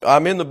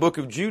I'm in the book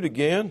of Jude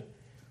again,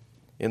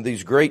 in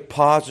these great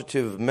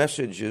positive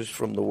messages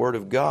from the Word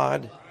of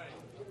God.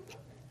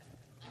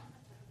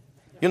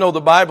 You know,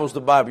 the Bible's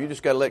the Bible. You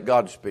just got to let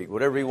God speak.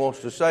 Whatever He wants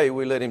to say,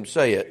 we let Him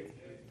say it.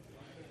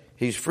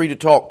 He's free to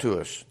talk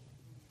to us.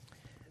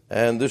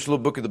 And this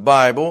little book of the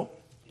Bible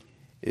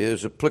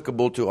is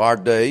applicable to our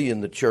day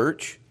in the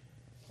church.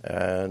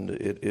 And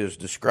it is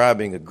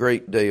describing a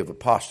great day of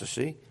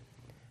apostasy.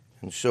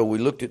 And so we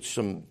looked at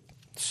some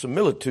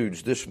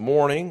similitudes this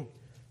morning.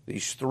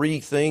 These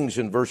three things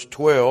in verse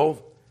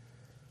 12,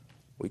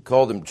 we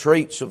call them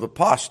traits of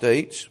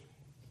apostates.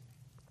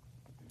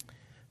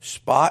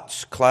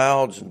 Spots,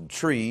 clouds, and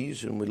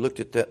trees, and we looked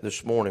at that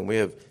this morning.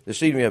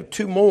 This evening we have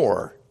two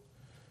more.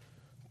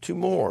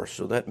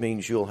 So that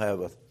means you'll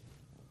have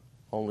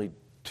only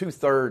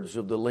 2/3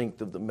 of the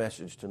length of the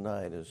message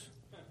tonight as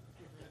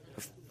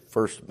the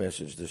first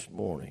message this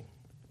morning.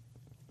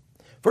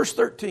 Verse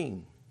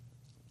 13.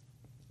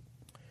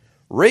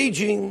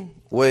 Raging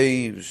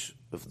waves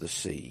of the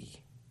sea,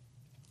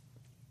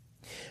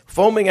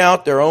 foaming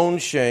out their own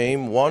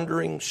shame,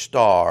 wandering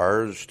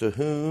stars, to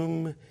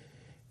whom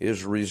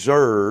is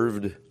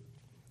reserved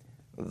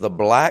the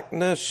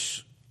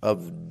blackness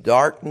of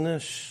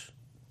darkness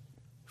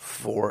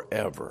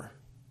forever.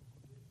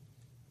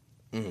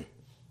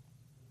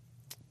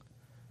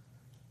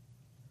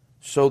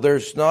 So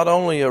there's not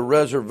only a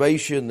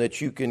reservation that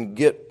you can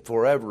get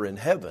forever in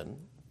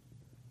heaven,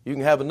 you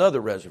can have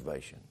another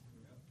reservation.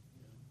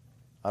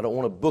 I don't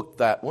want to book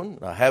that one.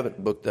 I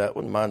haven't booked that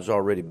one. Mine's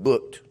already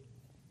booked.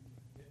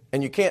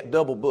 And you can't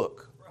double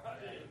book.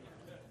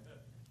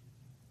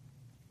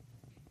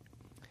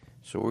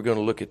 So we're going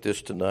to look at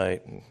this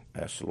tonight and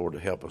ask the Lord to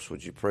help us.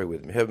 Would you pray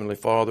with me? Heavenly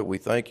Father, we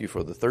thank you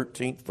for the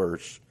 13th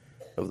verse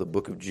of the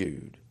book of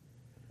Jude.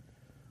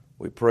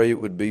 We pray it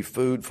would be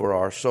food for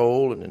our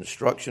soul and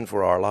instruction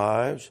for our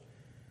lives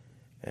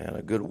and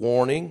a good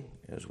warning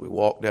as we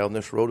walk down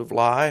this road of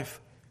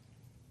life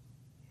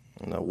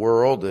in a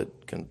world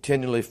that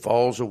continually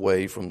falls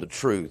away from the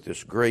truth,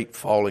 this great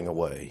falling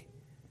away.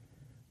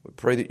 We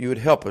pray that you would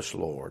help us,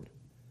 Lord,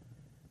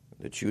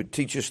 that you would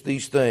teach us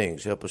these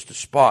things, help us to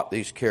spot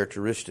these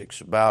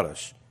characteristics about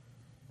us.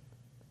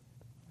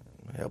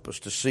 Help us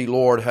to see,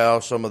 Lord, how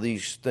some of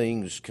these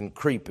things can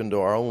creep into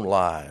our own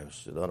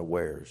lives at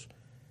unawares.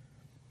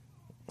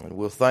 And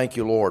we'll thank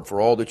you, Lord, for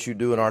all that you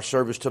do in our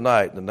service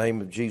tonight. In the name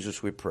of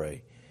Jesus we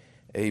pray.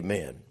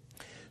 Amen.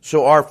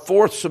 So our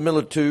fourth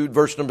similitude,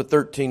 verse number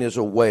 13, is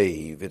a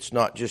wave. It's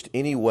not just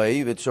any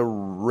wave, it's a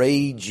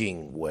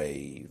raging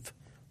wave.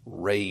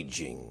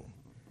 Raging.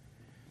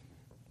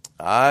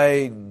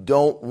 I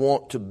don't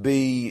want to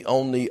be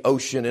on the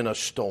ocean in a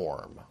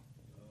storm.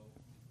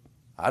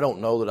 I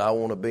don't know that I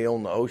want to be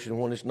on the ocean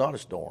when it's not a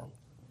storm.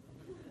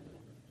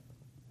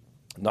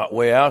 Not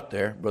way out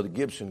there. Brother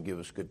Gibson gave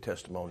us good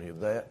testimony of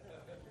that.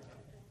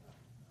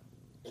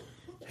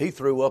 He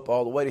threw up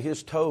all the way to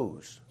his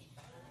toes.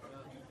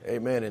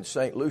 Amen, in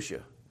St.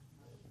 Lucia.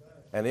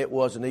 And it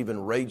wasn't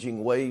even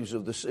raging waves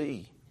of the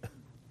sea.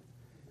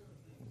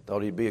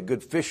 Thought he'd be a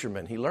good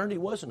fisherman. He learned he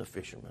wasn't a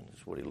fisherman.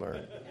 That's what he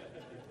learned.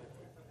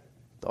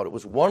 Thought it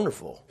was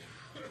wonderful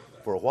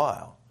for a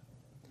while.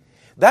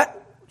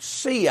 That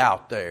sea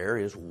out there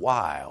is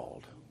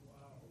wild.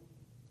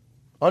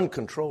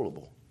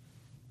 Uncontrollable.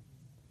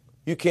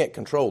 You can't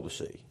control the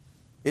sea.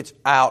 It's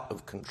out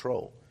of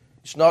control.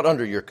 It's not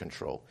under your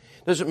control.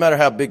 Doesn't matter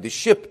how big the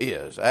ship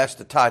is. Ask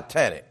the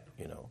Titanic.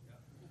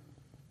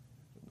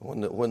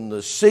 When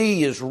the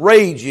sea is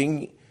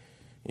raging,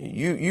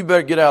 you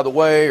better get out of the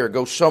way or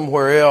go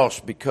somewhere else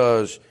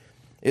because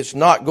it's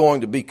not going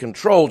to be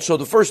controlled. So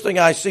the first thing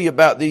I see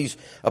about these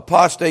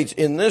apostates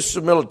in this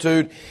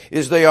similitude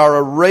is they are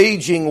a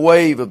raging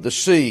wave of the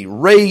sea.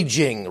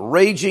 Raging.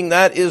 Raging,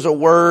 that is a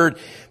word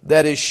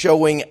that is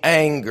showing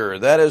anger.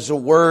 That is a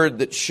word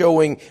that's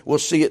showing, we'll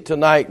see it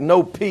tonight,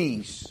 no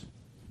peace.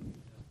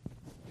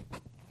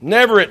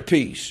 Never at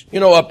peace.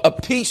 A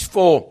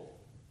peaceful...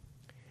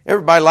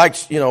 Everybody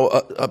likes,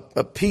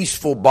 a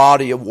peaceful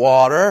body of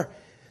water.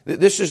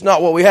 This is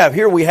not what we have.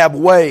 Here we have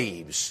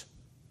waves.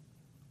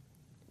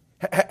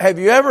 Have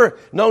you ever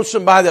known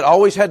somebody that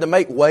always had to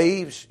make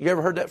waves? You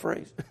ever heard that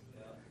phrase?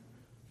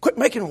 Quit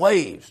making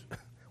waves.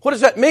 What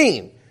does that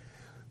mean?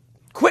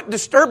 Quit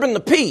disturbing the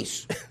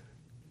peace.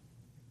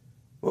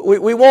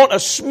 We want a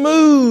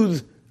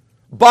smooth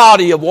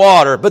body of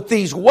water, but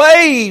these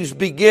waves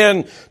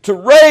begin to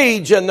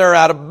rage and they're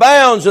out of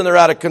bounds and they're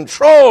out of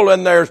control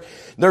and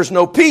there's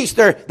no peace.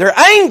 They're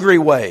angry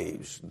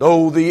waves.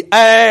 Though the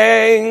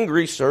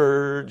angry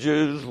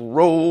surges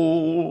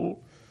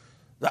roll.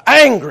 The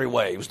angry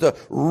waves, the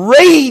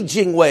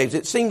raging waves.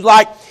 It seems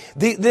like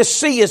this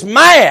sea is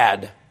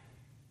mad.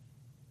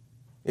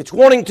 It's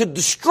wanting to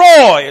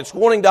destroy. It's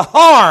wanting to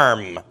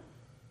harm.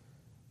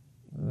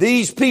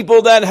 These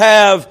people that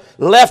have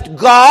left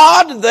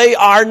God, they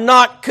are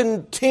not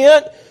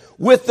content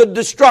with the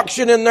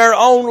destruction in their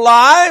own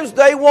lives.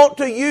 They want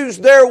to use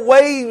their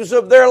waves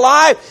of their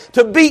life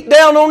to beat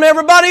down on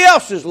everybody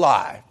else's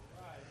life.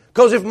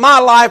 Because if my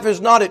life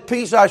is not at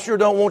peace, I sure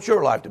don't want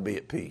your life to be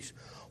at peace.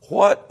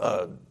 What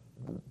a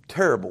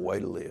terrible way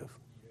to live.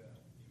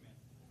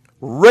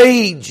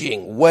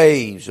 Raging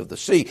waves of the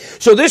sea.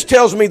 So this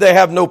tells me they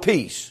have no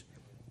peace.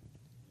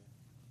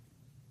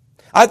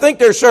 I think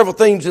there are several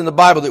things in the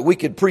Bible that we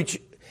could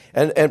preach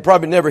and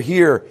probably never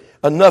hear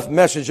enough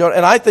message on.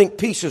 And I think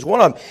peace is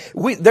one of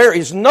them. There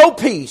is no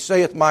peace,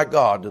 saith my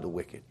God, to the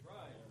wicked.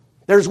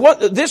 There's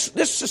what this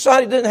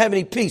society doesn't have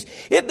any peace.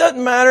 It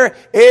doesn't matter,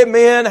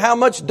 amen, how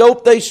much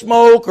dope they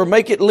smoke or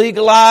make it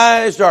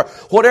legalized or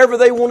whatever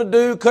they want to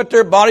do, cut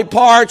their body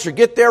parts or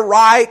get their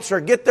rights or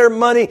get their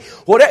money.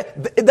 Whatever.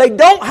 They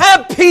don't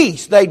have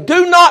peace. They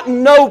do not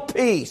know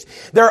peace.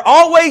 They're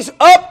always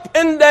up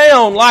and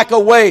down like a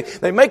wave.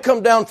 They may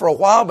come down for a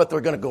while, but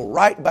they're going to go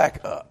right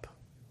back up.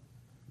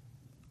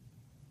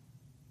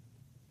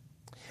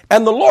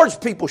 And the Lord's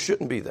people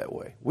shouldn't be that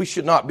way. We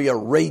should not be a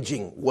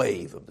raging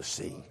wave of the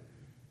sea.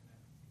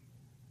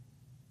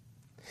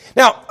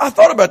 Now, I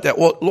thought about that.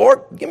 Well, Lord,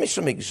 give me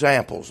some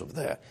examples of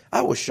that.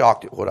 I was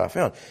shocked at what I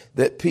found,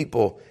 that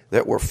people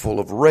that were full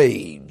of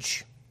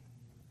rage.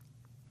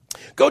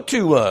 Go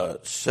to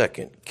 2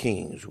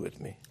 Kings with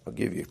me. I'll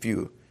give you a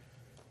few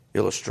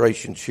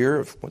illustrations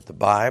here with the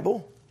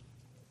Bible.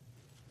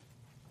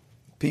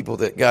 People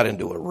that got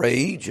into a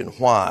rage and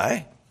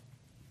why.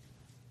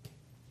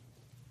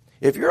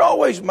 If you're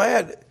always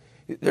mad,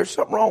 there's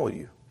something wrong with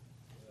you.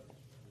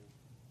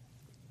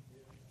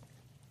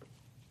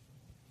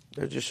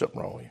 There's just something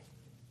wrong with you.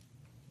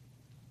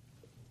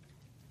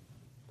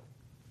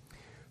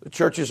 The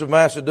churches of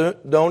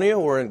Macedonia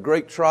were in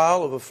great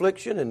trial of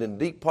affliction and in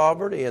deep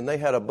poverty, and they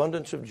had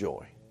abundance of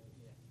joy.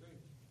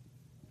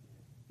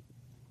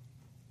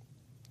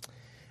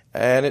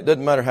 And it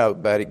doesn't matter how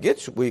bad it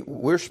gets,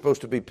 we're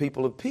supposed to be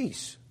people of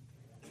peace.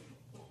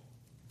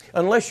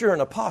 Unless you're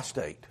an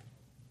apostate.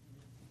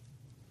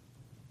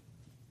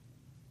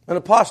 An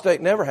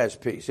apostate never has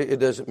peace. It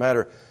doesn't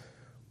matter.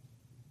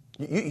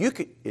 You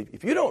could,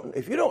 if you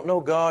don't know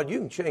God, you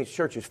can change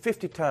churches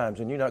 50 times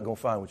and you're not going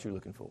to find what you're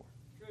looking for.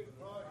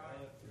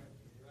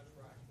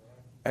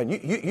 And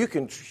you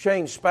can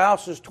change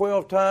spouses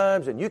 12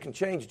 times, and you can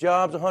change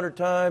jobs 100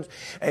 times,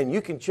 and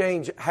you can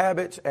change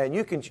habits, and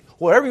you can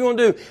whatever you want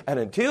to do. And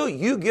until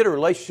you get a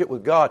relationship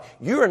with God,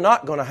 you are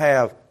not going to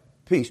have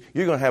peace.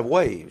 You're going to have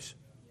waves.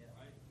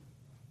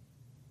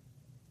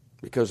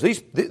 Because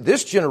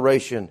this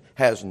generation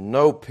has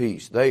no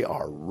peace. They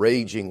are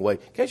raging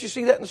waves. Can't you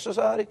see that in the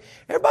society?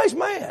 Everybody's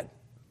mad.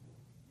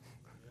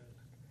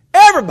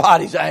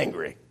 Everybody's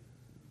angry.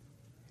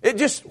 It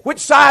just, which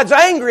side's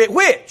angry at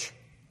which?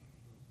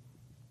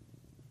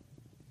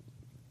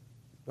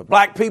 The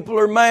black people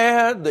are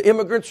mad. The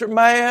immigrants are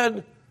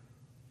mad.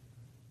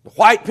 The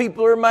white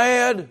people are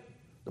mad.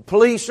 The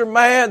police are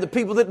mad. The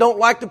people that don't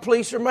like the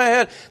police are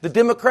mad. The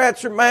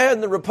Democrats are mad.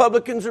 And the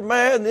Republicans are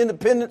mad. And the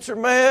independents are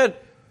mad.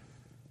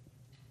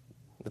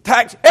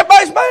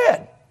 Everybody's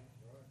mad.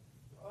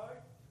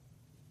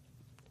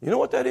 You know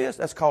what that is?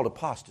 That's called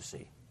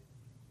apostasy.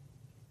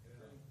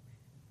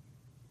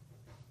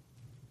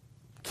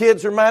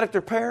 Kids are mad at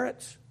their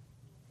parents.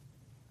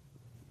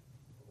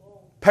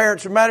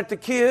 Parents are mad at the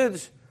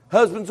kids.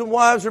 Husbands and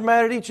wives are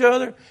mad at each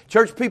other.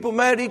 Church people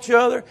mad at each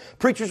other.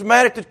 Preachers are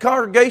mad at the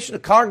congregation. The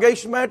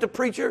congregation is mad at the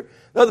preacher.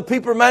 The other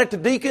people are mad at the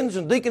deacons,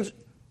 and deacons.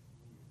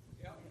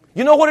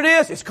 You know what it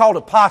is? It's called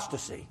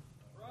apostasy.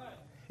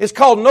 It's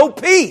called no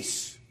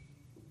peace.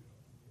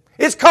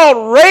 It's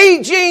called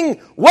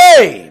raging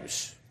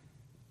waves.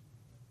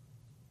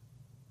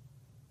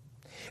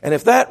 And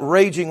if that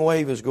raging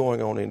wave is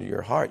going on into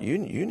your heart, you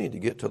need to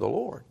get to the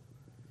Lord.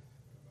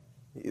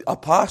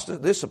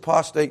 This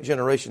apostate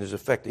generation is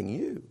affecting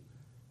you.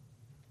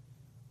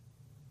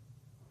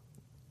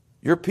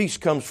 Your peace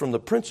comes from the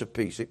Prince of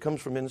Peace. It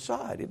comes from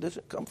inside. It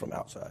doesn't come from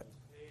outside.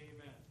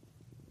 Amen.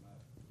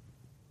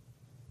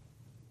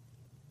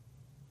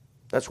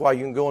 That's why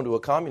you can go into a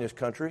communist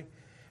country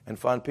and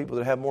find people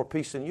that have more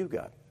peace than you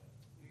got.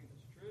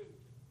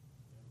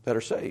 That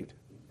are saved.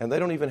 And they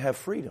don't even have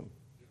freedom.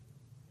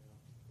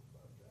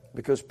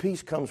 Because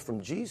peace comes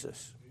from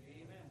Jesus.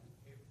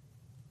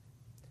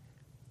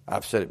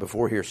 I've said it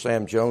before here.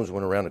 Sam Jones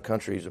went around the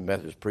country. He's a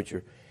Methodist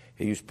preacher.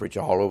 He used to preach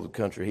all over the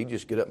country. He'd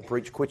just get up and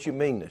preach, quit your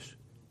meanness.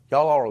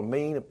 Y'all are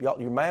mean.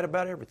 You're mad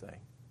about everything.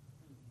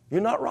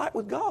 You're not right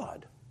with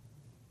God.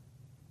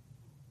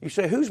 You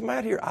say, who's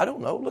mad here? I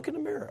don't know. Look in the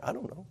mirror. I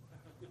don't know.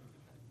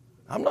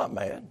 I'm not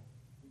mad.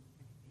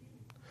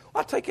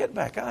 Well, I take that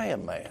back. I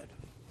am mad.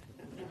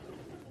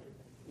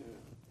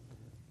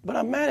 But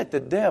I'm mad at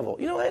the devil.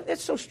 You know,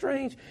 it's so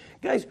strange.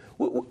 Guys,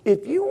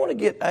 if you want to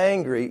get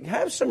angry,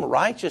 have some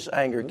righteous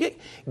anger.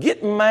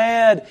 Get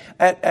mad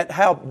at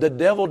how the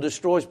devil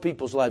destroys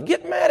people's lives.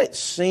 Get mad at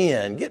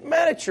sin. Get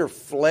mad at your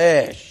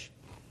flesh.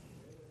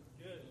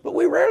 But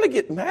we rarely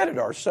get mad at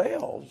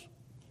ourselves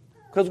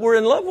because we're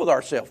in love with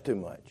ourselves too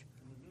much.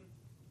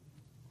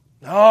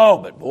 No,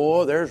 but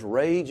boy, there's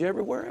rage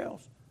everywhere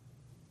else.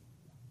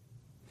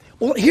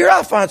 Well, here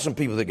I find some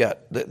people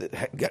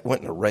that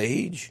went in a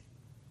rage.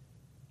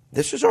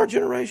 This is our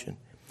generation.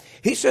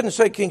 He said in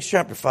 2 Kings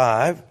chapter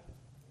 5,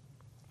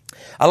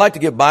 I like to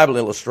give Bible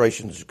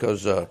illustrations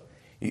because,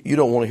 You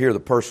don't want to hear the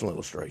personal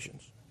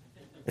illustrations.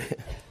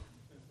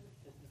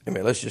 I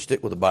mean, let's just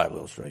stick with the Bible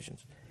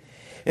illustrations.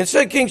 In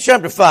 2 Kings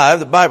chapter 5,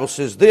 the Bible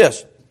says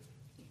this.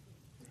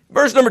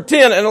 Verse number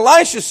 10, and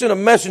Elisha sent a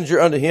messenger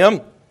unto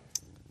him,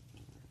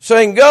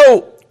 saying,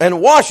 Go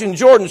and wash in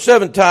Jordan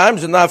 7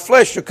 times, and thy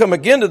flesh shall come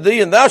again to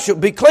thee, and thou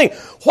shalt be clean.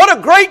 What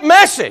a great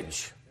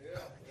message.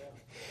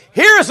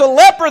 Here is a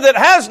leper that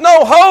has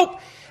no hope,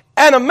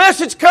 and a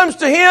message comes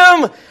to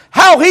him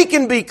how he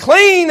can be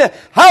clean,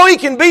 how he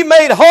can be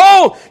made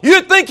whole.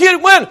 You'd think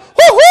he'd went,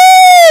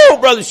 whoo-hoo,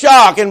 Brother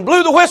Shock, and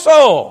blew the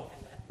whistle.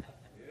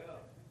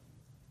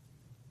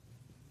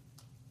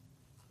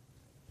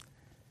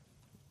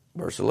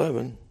 Verse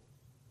 11,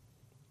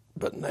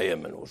 but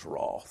Naaman was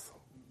wroth,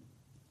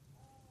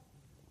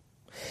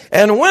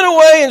 and went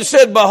away and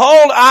said,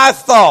 Behold, I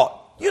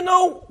thought. You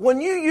know,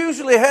 when you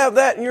usually have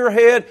that in your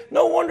head,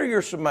 no wonder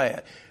you're so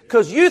mad.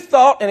 Because you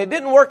thought, and it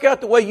didn't work out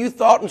the way you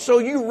thought, and so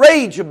you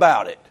rage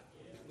about it.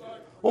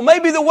 Well,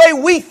 maybe the way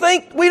we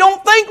think, we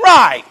don't think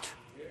right.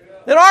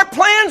 That our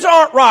plans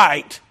aren't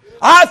right.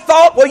 I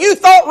thought, well, you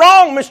thought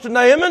wrong, Mr.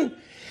 Naaman.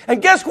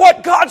 And guess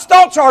what? God's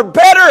thoughts are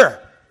better.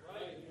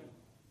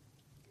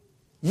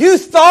 You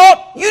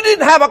thought you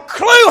didn't have a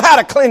clue how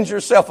to cleanse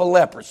yourself of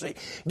leprosy.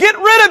 Get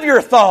rid of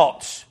your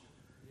thoughts.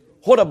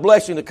 What a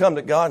blessing to come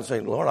to God and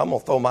say, Lord, I'm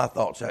going to throw my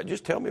thoughts out.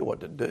 Just tell me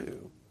what to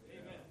do.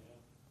 Amen.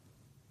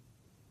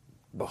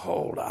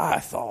 Behold, I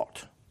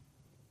thought.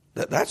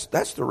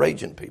 That's the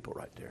raging people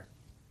right there.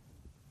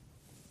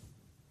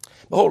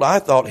 Behold, I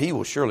thought he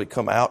will surely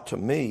come out to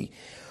me.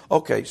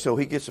 Okay, so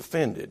he gets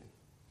offended.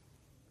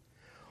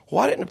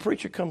 Why didn't the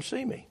preacher come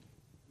see me?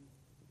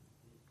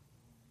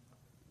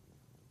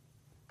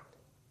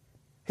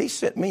 He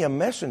sent me a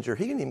messenger.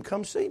 He didn't even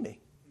come see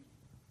me.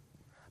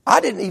 I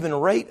didn't even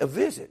rate a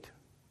visit.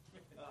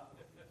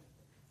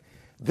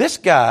 This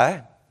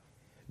guy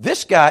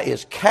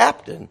is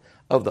captain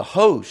of the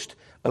host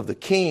of the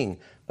king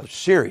of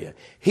Syria.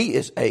 He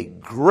is a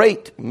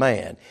great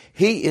man.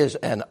 He's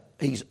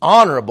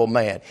honorable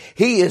man.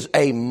 He is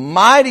a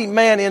mighty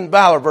man in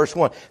valor, verse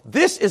 1.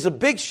 This is a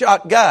big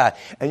shot guy.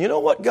 And you know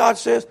what God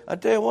says? I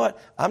tell you what,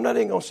 I'm not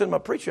even going to send my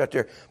preacher out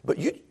there, but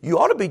you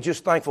ought to be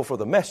just thankful for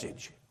the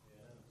message.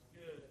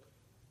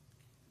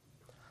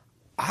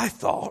 I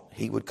thought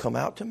he would come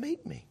out to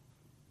meet me.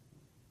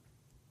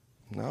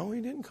 No,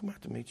 he didn't come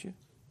out to meet you.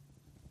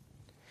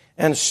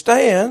 And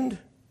stand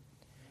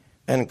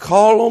and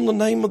call on the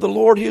name of the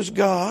Lord his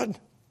God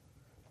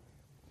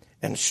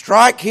and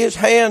strike his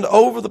hand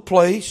over the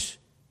place.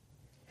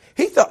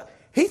 He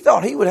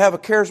thought he would have a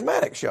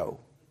charismatic show.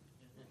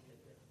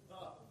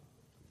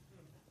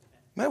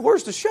 Man,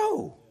 where's the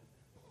show?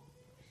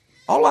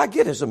 All I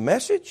get is a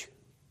message.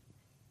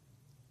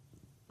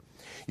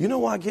 You know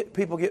why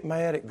people get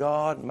mad at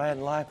God, mad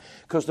in life?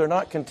 Because they're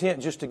not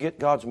content just to get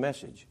God's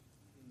message.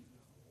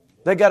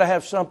 They got to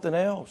have something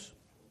else.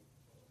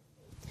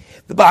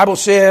 The Bible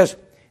says,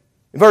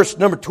 verse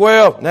number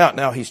 12,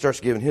 now he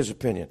starts giving his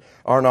opinion.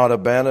 Are not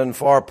Abana and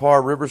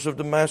Pharpar rivers of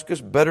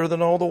Damascus better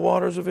than all the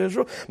waters of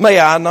Israel? May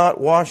I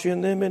not wash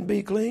in them and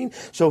be clean?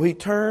 So he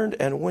turned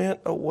and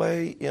went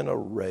away in a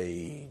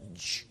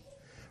rage.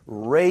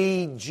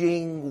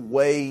 Raging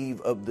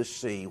wave of the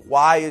sea.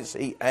 Why is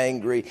he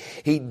angry?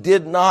 He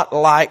did not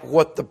like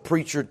what the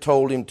preacher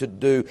told him to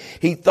do.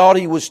 He thought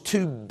he was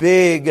too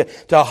big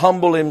to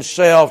humble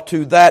himself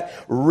to that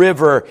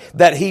river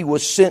that he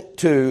was sent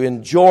to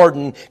in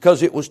Jordan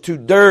because it was too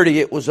dirty.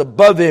 It was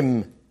above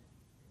him.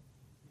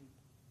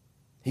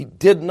 He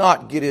did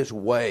not get his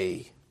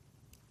way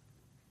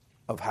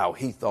of how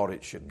he thought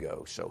it should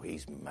go, so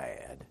he's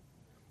mad.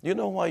 You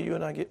know why you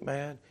and I get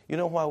mad? You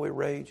know why we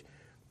rage?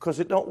 Because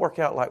it don't work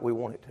out like we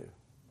want it to.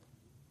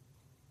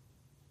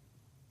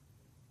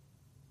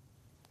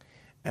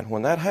 And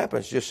when that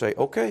happens, just say,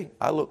 okay,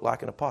 I look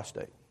like an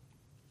apostate.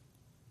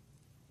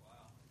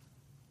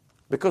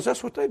 Because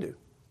that's what they do.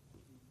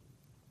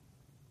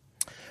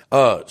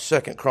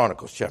 2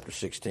 Chronicles chapter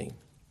 16.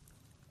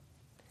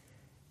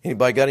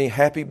 Anybody got any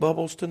happy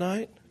bubbles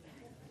tonight?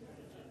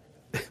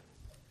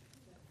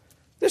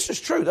 This is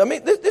true. I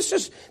mean, this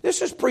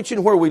is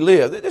preaching where we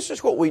live. This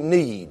is what we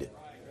need.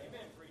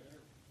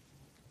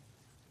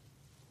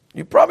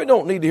 You probably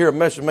don't need to hear a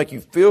message to make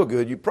you feel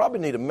good. You probably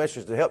need a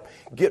message to help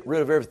get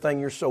rid of everything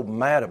you're so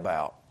mad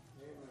about.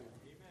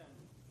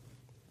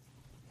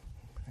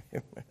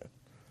 Amen.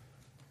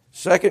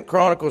 2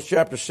 Chronicles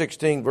chapter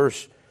 16,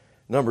 verse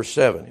number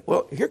 7.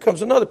 Well, here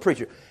comes another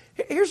preacher.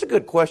 Here's a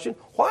good question.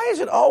 Why is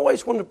it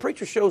always when the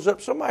preacher shows up,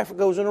 somebody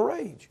goes in a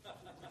rage?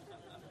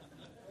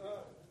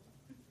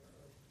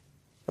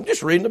 I'm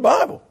just reading the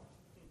Bible.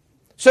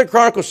 2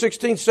 Chronicles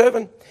 16,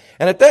 7.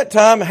 And at that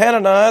time,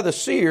 Hananiah the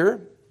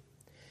seer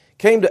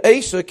came to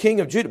Asa, king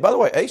of Judah. By the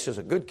way, Asa's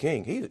a good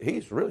king.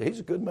 He's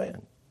a good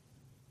man.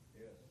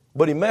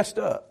 But he messed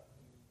up.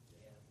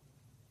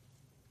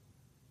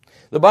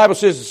 The Bible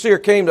says the seer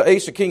came to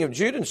Asa, king of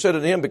Judah, and said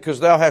unto him, because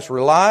thou hast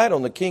relied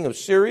on the king of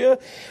Syria,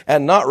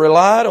 and not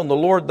relied on the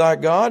Lord thy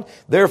God,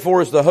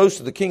 therefore is the host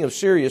of the king of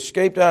Syria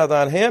escaped out of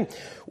thine hand.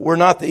 Were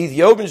not the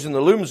Ethiopians and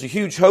the Lumans a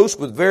huge host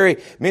with very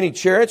many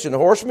chariots and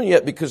horsemen?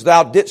 Yet because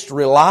thou didst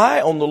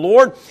rely on the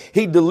Lord,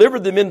 he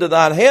delivered them into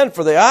thine hand.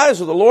 For the eyes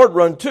of the Lord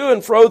run to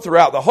and fro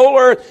throughout the whole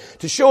earth,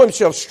 to show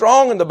himself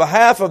strong in the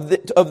behalf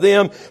of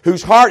them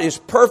whose heart is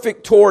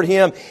perfect toward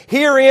him.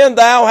 Herein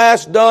thou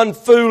hast done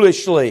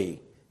foolishly.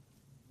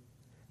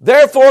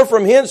 Therefore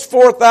from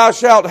henceforth thou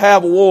shalt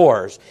have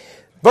wars.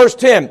 Verse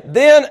 10,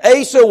 then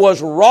Asa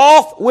was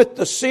wroth with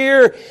the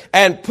seer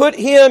and put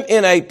him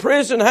in a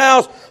prison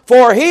house,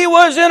 for he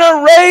was in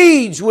a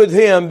rage with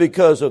him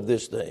because of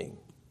this thing.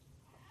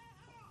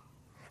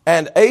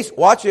 And Asa,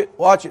 watch it.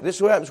 This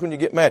is what happens when you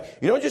get mad.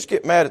 You don't just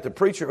get mad at the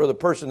preacher or the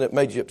person that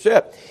made you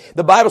upset.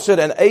 The Bible said,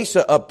 and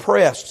Asa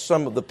oppressed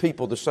some of the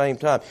people at the same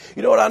time.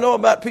 You know what I know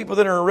about people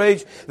that are in a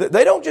rage?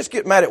 They don't just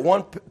get mad at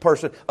one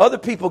person. Other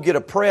people get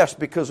oppressed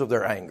because of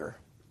their anger.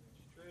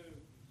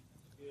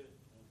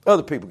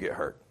 Other people get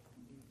hurt.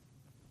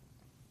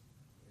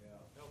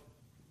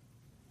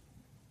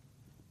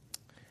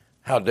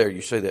 How dare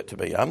you say that to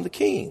me? I'm the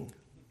king.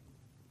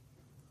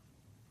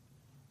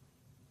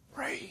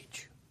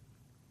 Rage.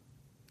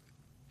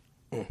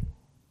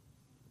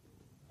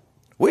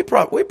 We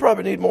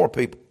probably need more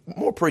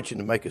preaching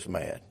to make us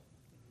mad.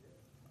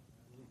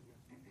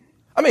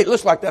 I mean, it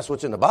looks like that's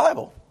what's in the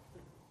Bible.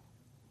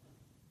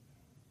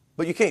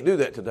 But you can't do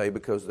that today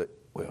because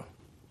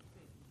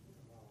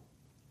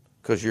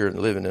you're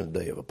living in a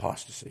day of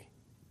apostasy.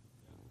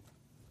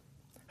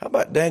 How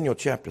about Daniel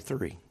chapter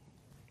 3?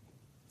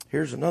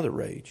 Here's another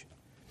rage.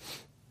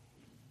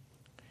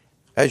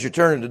 As you're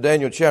turning to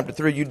Daniel chapter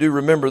 3, you do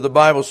remember the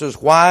Bible says,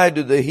 why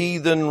do the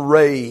heathen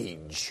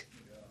rage?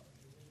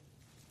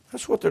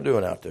 That's what they're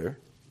doing out there.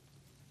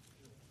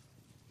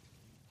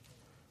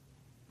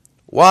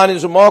 Wine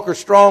is a mocker,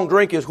 strong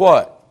drink is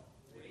what?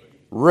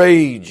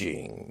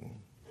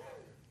 Raging.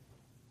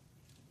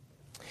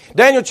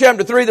 Daniel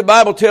chapter 3, the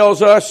Bible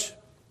tells us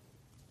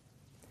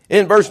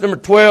in verse number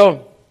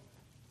 12,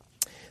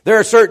 there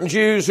are certain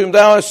Jews whom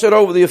thou hast set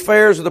over the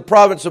affairs of the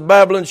province of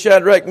Babylon,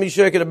 Shadrach,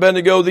 Meshach, and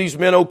Abednego. These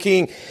men, O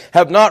king,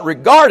 have not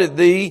regarded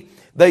thee.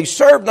 They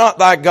serve not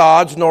thy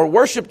gods, nor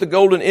worship the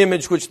golden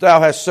image which thou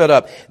hast set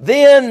up.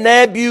 Then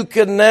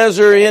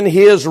Nebuchadnezzar in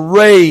his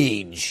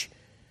rage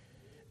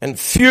and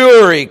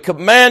fury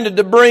commanded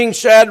to bring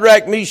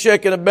Shadrach,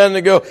 Meshach, and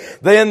Abednego.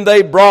 Then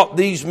they brought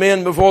these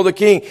men before the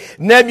king.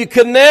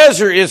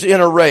 Nebuchadnezzar is in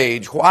a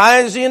rage.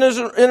 Why is he in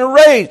a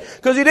rage?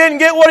 Because he didn't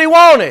get what he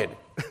wanted.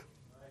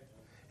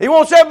 He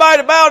wants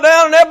everybody to bow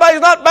down, and everybody's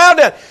not bowed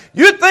down.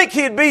 You'd think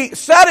he'd be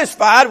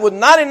satisfied with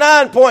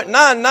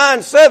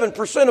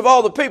 99.997% of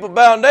all the people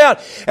bowing down,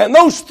 and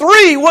those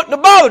three wouldn't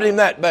have bothered him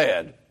that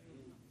bad.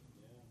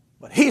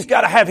 But he's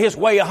got to have his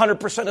way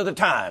 100% of the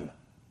time.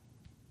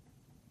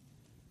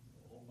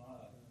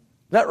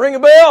 Does that ring a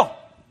bell?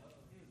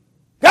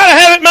 Got to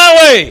have it my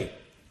way.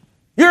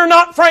 You're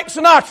not Frank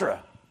Sinatra.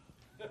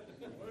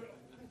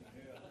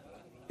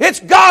 It's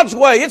God's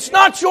way. It's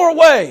not your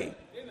way.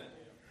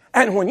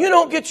 And when you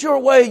don't get your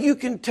way, you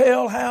can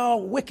tell how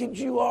wicked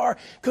you are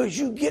because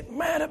you get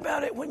mad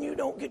about it when you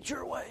don't get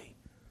your way.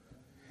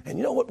 And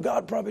you know what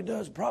God probably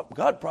does?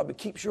 God probably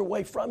keeps your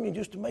way from you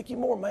just to make you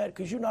more mad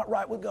because you're not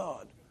right with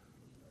God.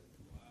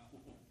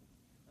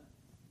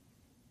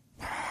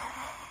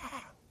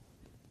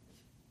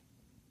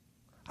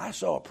 I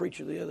saw a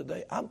preacher the other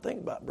day. I'm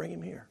thinking about bringing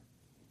him here.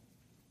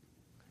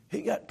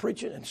 He got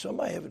preaching and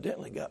somebody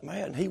evidently got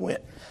mad and he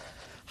went,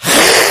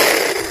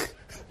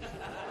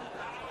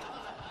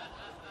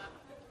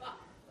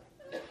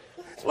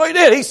 that's what he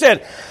did. He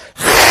said,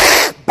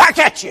 back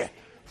at you.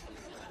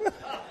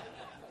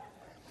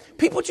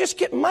 People just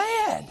get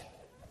mad.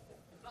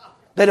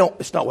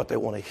 It's not what they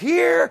want to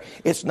hear.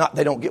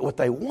 They don't get what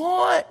they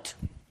want.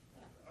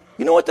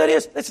 You know what that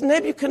is? That's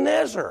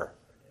Nebuchadnezzar.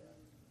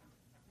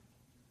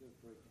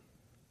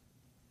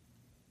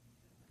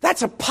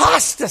 That's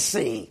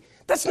apostasy.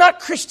 That's not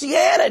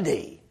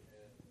Christianity.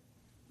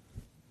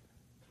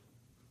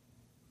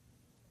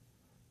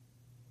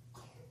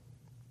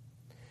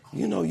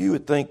 You know, you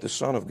would think the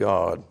Son of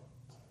God,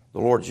 the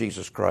Lord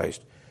Jesus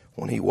Christ,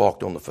 when he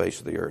walked on the face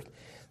of the earth,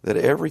 that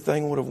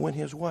everything would have went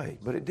his way,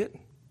 but it didn't.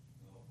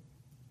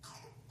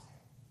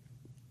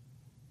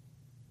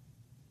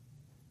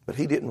 But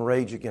he didn't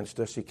rage against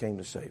us. He came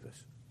to save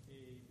us.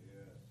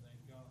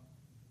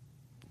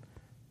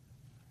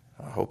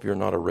 I hope you're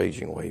not a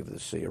raging wave of the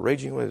sea. A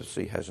raging wave of the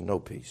sea has no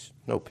peace.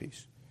 No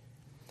peace.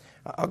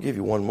 I'll give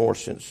you one more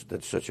since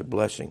that's such a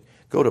blessing.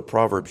 Go to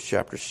Proverbs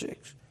chapter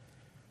 6.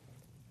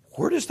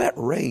 Where does that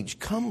rage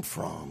come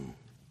from?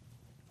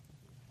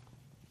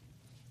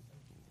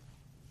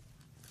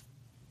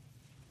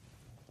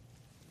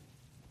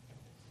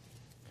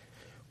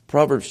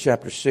 Proverbs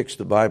chapter 6,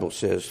 the Bible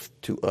says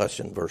to us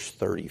in verse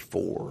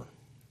 34.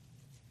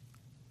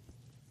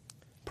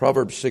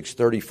 Proverbs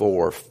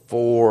 6:34,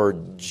 for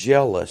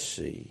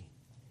jealousy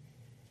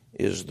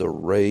is the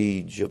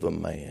rage of a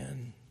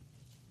man,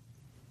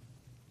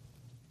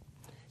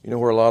 You know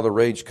where a lot of the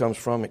rage comes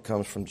from? It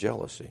comes from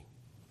jealousy.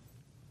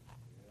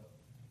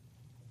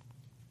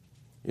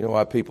 You know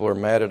why people are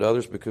mad at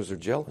others? Because they're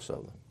jealous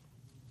of them.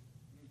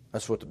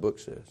 That's what the book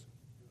says.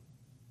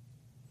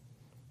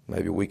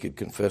 Maybe we could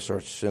confess our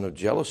sin of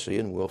jealousy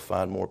and we'll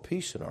find more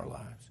peace in our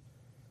lives.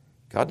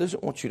 God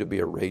doesn't want you to be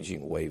a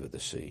raging wave of the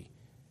sea.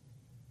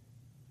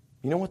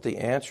 You know what the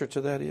answer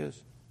to that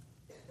is?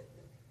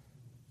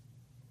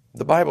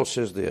 The Bible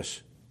says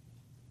this.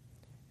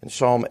 In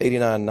Psalm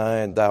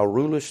 89:9, Thou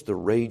rulest the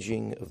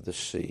raging of the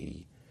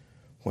sea.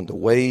 When the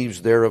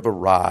waves thereof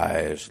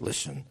arise,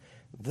 listen,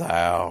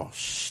 Thou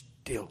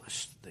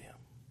stillest them.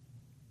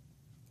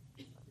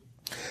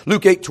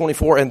 Luke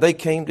 8:24, And they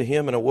came to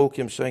him and awoke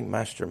him, saying,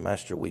 Master,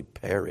 Master, we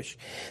perish.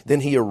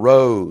 Then he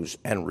arose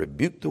and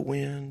rebuked the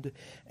wind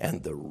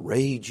and the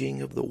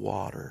raging of the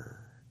water.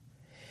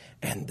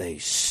 And they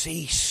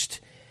ceased,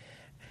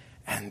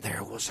 and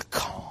there was a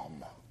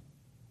calm.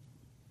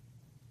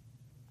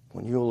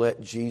 When you'll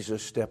let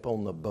Jesus step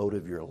on the boat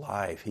of your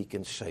life, He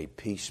can say,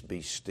 Peace,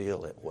 be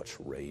still at what's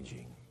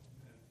raging.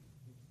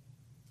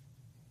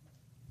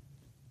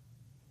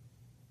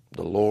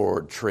 The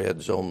Lord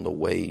treads on the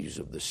waves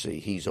of the sea.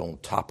 He's on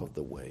top of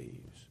the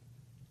waves.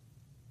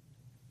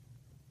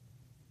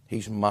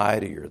 He's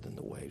mightier than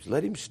the waves.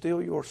 Let Him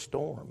still your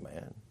storm,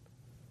 man.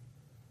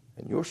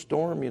 And your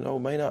storm,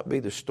 may not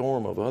be the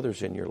storm of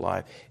others in your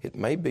life. It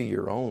may be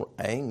your own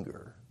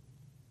anger.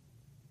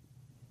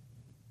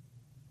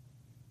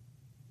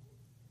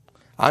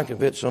 I'm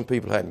convinced some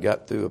people hadn't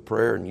got through a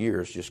prayer in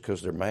years just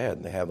because they're mad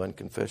and they have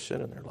unconfessed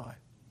sin in their life.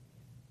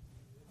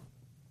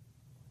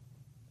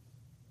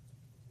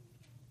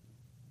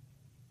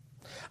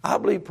 I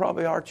believe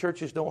probably our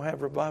churches don't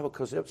have revival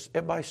because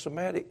everybody's so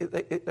mad.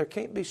 There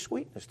can't be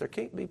sweetness. There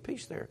can't be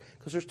peace there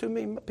because there's too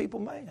many people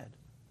mad.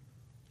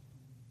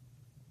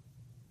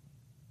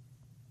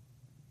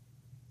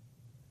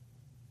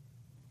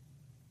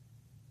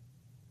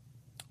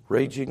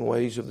 Raging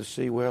waves of the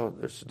sea. Well,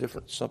 there's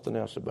something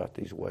else about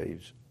these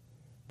waves.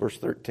 Verse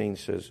 13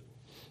 says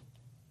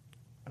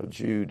of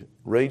Jude,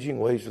 raging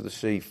waves of the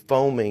sea,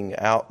 foaming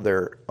out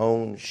their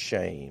own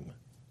shame.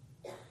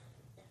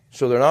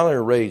 So they're not only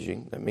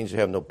raging, that means they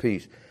have no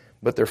peace,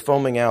 but they're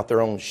foaming out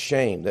their own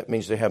shame. That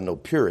means they have no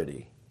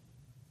purity.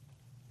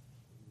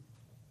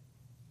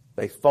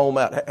 They foam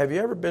out. Have you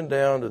ever been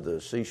down to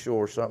the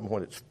seashore or something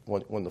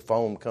when the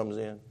foam comes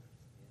in?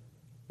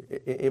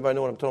 Anybody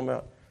know what I'm talking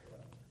about?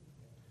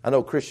 I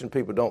know Christian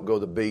people don't go to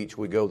the beach.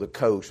 We go to the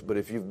coast. But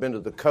if you've been to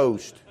the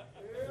coast,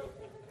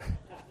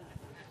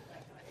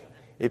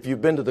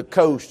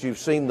 you've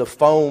seen the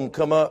foam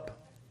come up.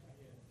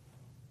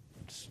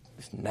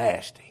 It's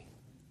nasty.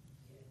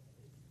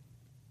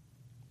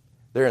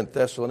 There in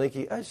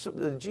Thessaloniki,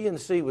 the Aegean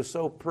Sea was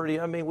so pretty.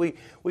 I mean,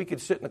 we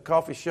could sit in a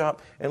coffee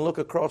shop and look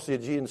across the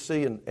Aegean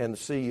Sea and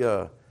see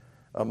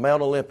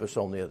Mount Olympus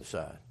on the other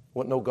side.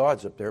 Wasn't no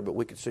gods up there, but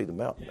we could see the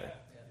mountain there.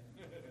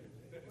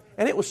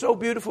 And it was so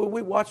beautiful.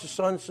 We'd watch the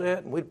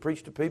sunset, and we'd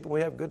preach to people.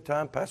 We'd have a good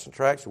time, passing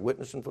tracts and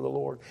witnessing for the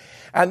Lord.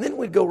 And then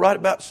we'd go right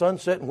about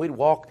sunset, and we'd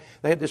walk.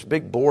 They had this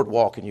big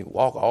boardwalk, and you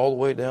walk all the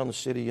way down the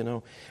city,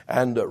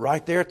 And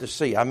right there at the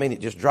sea, I mean,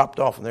 it just dropped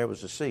off, and there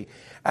was the sea.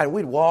 And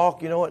we'd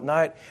walk, at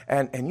night,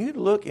 and you'd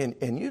look, and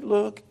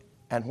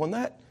when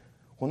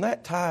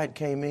that tide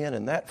came in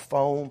and that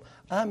foam,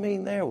 I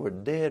mean, there were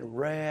dead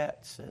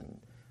rats, and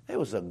it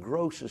was the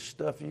grossest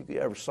stuff you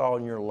ever saw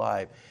in your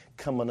life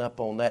coming up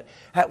on that.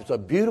 That was a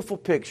beautiful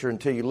picture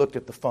until you looked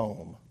at the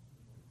foam.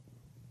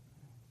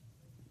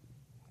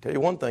 Tell you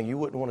one thing, you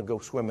wouldn't want to go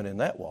swimming in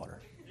that water.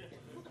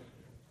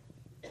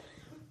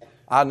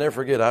 I'll never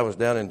forget, I was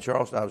down in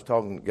Charleston. I was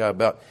talking to a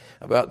guy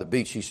about the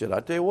beach. He said,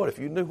 I tell you what, if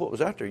you knew what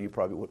was out there, you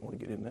probably wouldn't want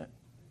to get in that.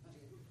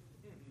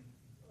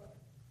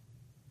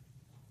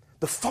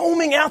 The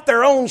foaming out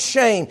their own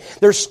shame.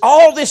 There's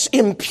all this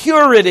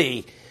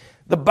impurity.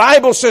 The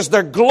Bible says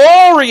their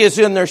glory is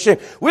in their shame.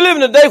 We live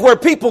in a day where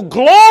people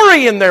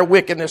glory in their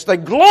wickedness. They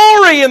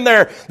glory in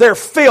their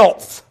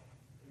filth.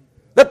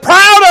 They're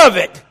proud of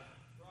it.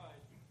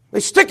 They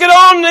stick it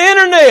on the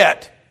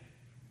internet.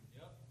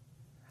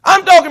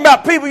 I'm talking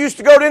about people who used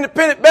to go to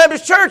Independent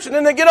Baptist Church and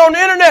then they get on the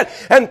internet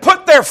and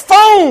put their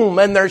foam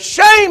and their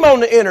shame on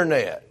the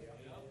internet.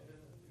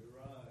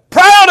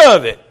 Proud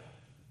of it.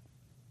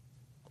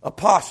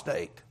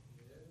 Apostate.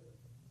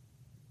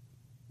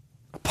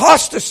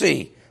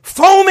 Apostasy.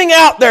 Foaming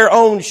out their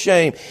own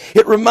shame.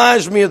 It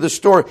reminds me of the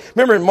story.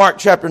 Remember in Mark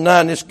chapter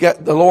 9,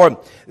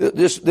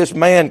 this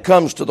man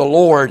comes to the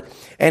Lord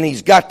and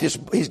he's got his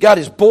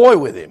boy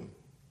with him.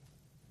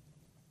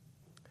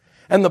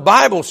 And the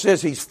Bible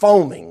says he's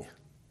foaming.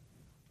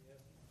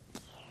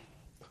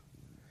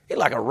 He's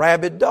like a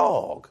rabid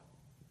dog.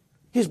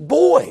 His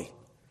boy.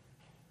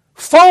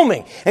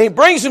 Foaming. And he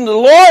brings him to the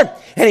Lord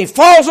and he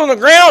falls on the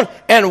ground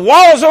and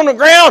wallows on the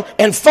ground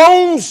and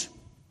foams.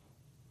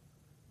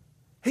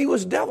 He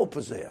was devil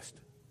possessed.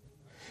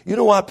 You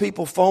know why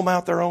people foam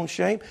out their own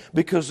shame?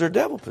 Because they're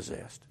devil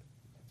possessed.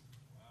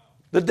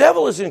 The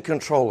devil is in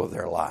control of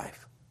their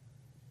life.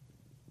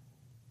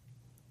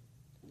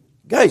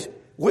 Guys,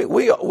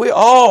 we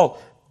all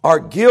are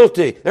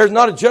guilty. There's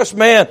not a just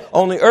man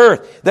on the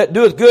earth that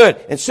doeth good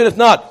and sinneth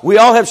not. We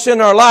all have sin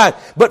in our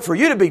life. But for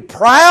you to be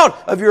proud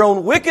of your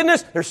own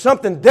wickedness, there's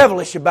something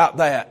devilish about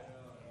that.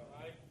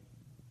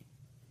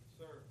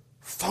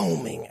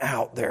 Foaming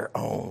out their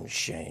own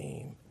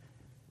shame.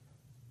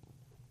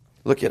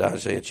 Look at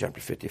Isaiah chapter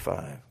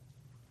 55.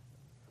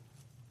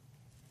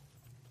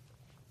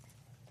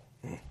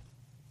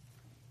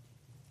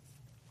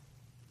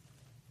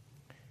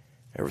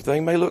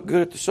 Everything may look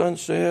good at the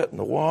sunset and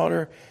the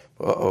water.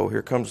 Uh-oh,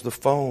 here comes the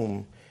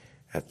foam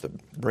at the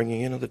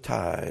bringing in of the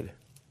tide.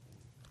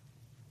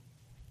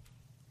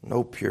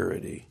 No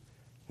purity,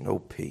 no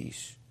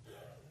peace.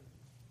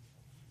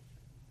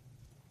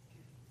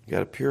 You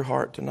got a pure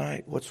heart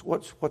tonight? What's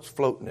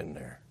floating in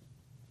there?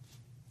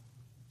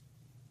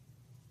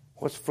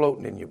 What's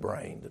floating in your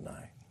brain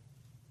tonight?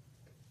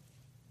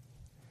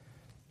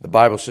 The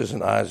Bible says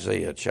in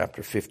Isaiah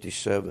chapter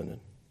 57,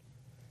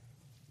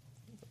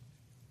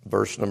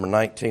 verse number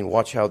 19,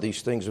 watch how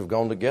these things have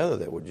gone together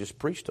that were just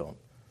preached on.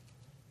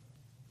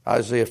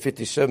 Isaiah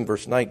 57,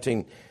 verse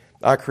 19,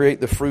 I create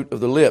the fruit of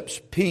the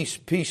lips. Peace,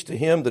 peace to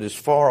him that is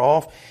far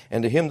off,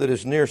 and to him that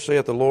is near,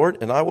 saith the Lord,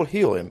 and I will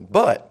heal him.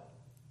 But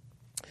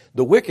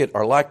the wicked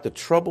are like the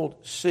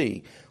troubled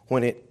sea,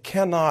 when it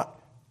cannot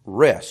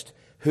rest,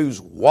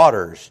 whose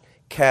waters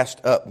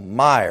cast up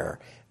mire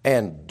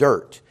and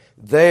dirt.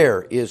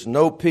 There is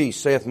no peace,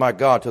 saith my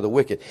God, to the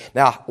wicked.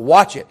 Now,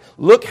 watch it.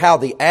 Look how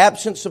the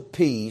absence of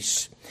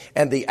peace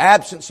and the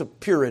absence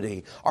of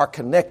purity are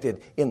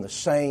connected in the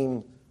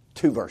same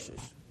two verses.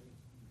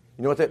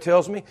 You know what that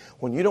tells me?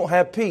 When you don't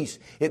have peace,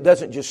 it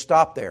doesn't just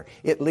stop there.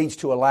 It leads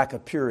to a lack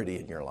of purity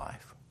in your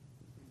life.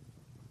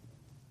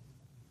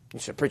 You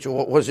say, preacher,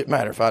 what does it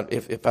matter if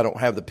I don't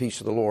have the peace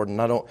of the Lord and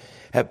I don't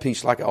have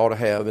peace like I ought to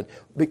have? And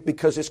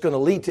because it's going to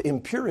lead to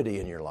impurity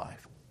in your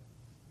life.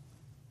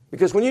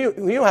 Because when you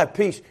don't have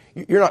peace,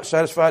 you're not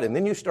satisfied, and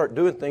then you start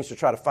doing things to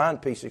try to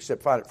find peace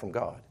except find it from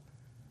God.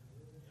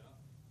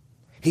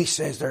 He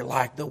says they're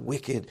like the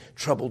wicked,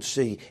 troubled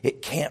sea.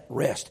 It can't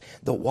rest.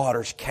 The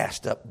waters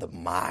cast up the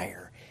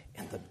mire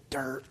and the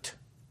dirt.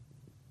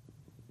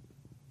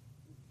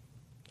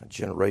 A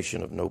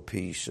generation of no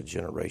peace, a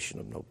generation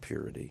of no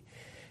purity.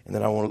 And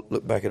then I want to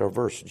look back at our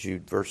verse,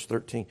 Jude, verse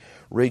 13.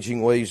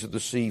 Raging waves of the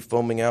sea,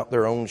 foaming out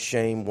their own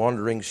shame,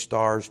 wandering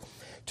stars,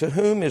 to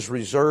whom is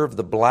reserved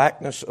the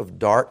blackness of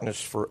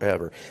darkness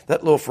forever.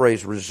 That little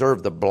phrase,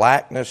 reserve the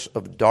blackness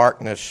of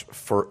darkness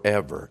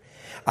forever.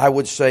 I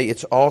would say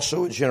it's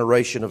also a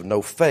generation of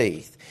no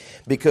faith,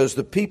 because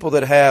the people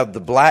that have the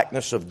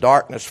blackness of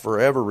darkness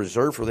forever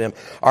reserved for them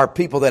are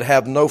people that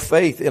have no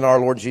faith in our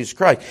Lord Jesus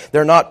Christ.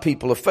 They're not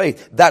people of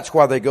faith. That's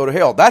why they go to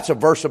hell. That's a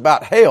verse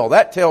about hell.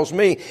 That tells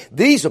me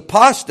these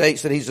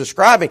apostates that he's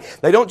describing,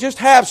 they don't just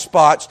have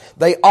spots,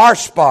 they are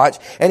spots.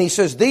 And he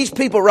says these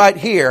people right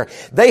here,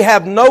 they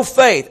have no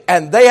faith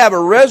and they have a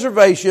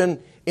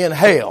reservation in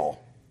hell.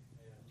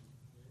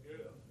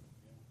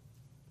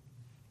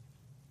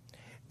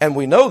 And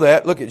we know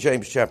that, look at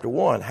James chapter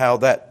 1, how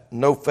that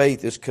no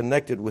faith is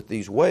connected with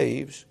these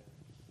waves.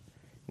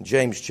 In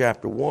James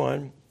chapter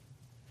 1,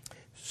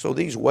 so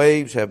these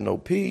waves have no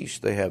peace,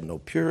 they have no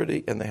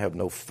purity, and they have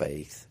no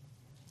faith.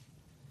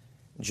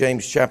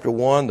 James chapter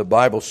 1, the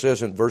Bible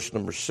says in verse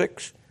number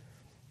 6,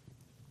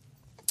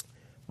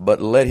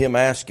 but let him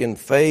ask in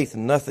faith,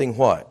 nothing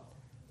what?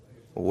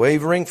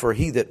 Wavering, for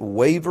he that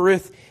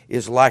wavereth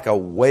is like a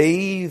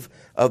wave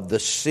of the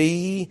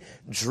sea,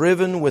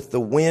 driven with the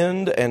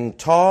wind and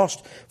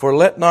tossed. For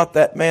let not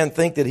that man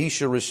think that he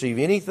shall receive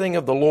anything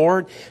of the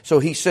Lord. So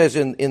he says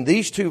in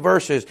these two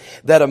verses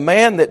that a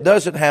man that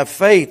doesn't have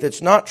faith,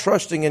 that's not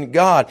trusting in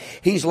God,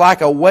 he's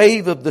like a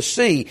wave of the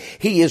sea.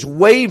 He is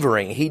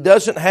wavering. He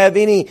doesn't have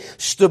any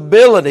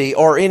stability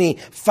or any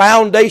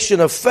foundation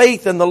of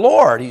faith in the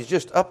Lord. He's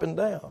just up and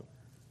down.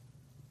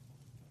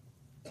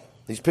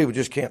 These people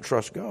just can't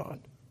trust God.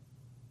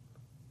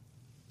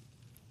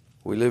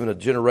 We live in a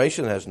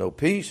generation that has no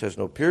peace, has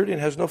no purity,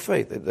 and has no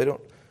faith.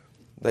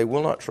 They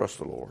will not trust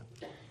the Lord.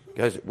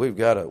 Guys,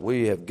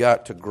 we have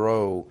got to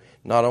grow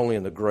not only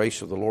in the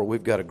grace of the Lord,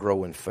 we've got to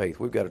grow in faith.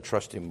 We've got to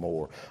trust Him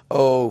more.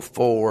 Oh,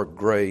 for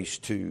grace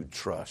to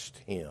trust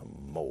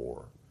Him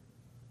more.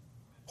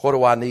 What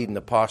do I need in the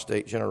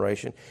apostate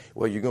generation?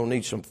 Well, you're going to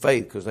need some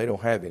faith because they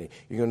don't have any.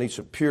 You're going to need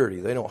some purity.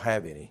 They don't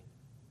have any.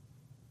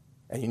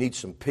 And you need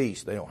some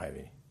peace. They don't have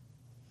any.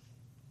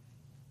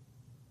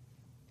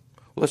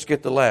 Let's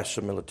get the last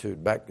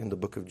similitude back in the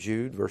book of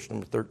Jude, verse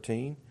number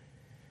 13.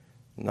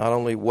 Not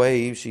only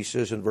waves, he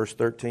says in verse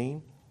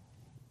 13,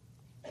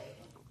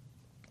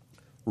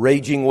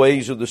 raging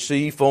waves of the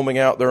sea, foaming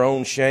out their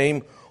own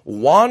shame,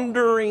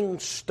 wandering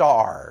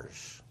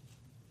stars.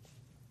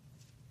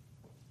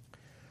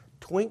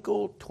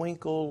 Twinkle,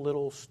 twinkle,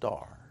 little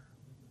star.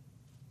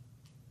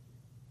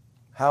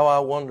 How I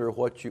wonder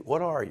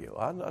what are you?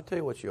 I'll tell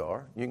you what you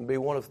are. You can be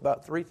one of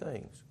about three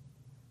things.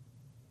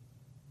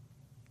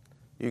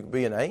 You can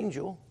be an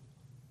angel.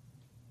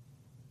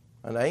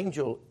 An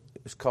angel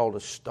is called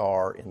a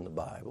star in the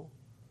Bible.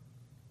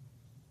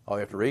 All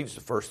you have to read is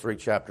the first three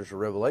chapters of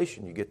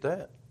Revelation. You get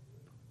that.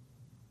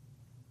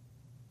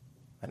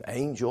 An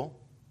angel.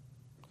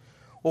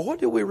 Well, what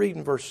did we read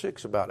in verse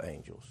 6 about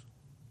angels?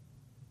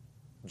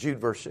 Jude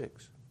verse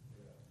 6.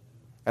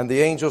 And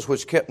the angels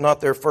which kept not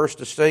their first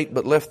estate,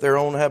 but left their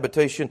own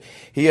habitation,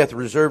 he hath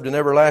reserved in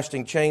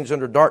everlasting chains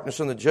under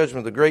darkness in the judgment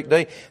of the great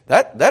day.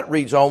 That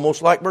reads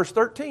almost like verse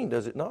 13,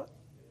 does it not?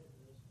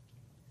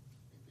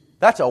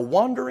 That's a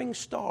wandering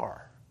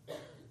star.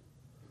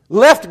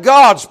 Left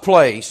God's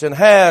place and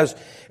has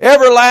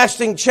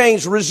everlasting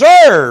chains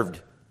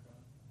reserved.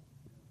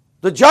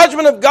 The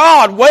judgment of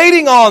God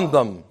waiting on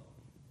them.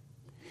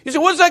 You say,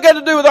 what's that got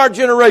to do with our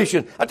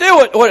generation? I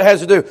tell you what it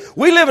has to do.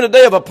 We live in a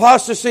day of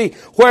apostasy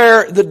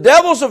where the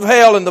devils of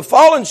hell and the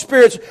fallen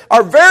spirits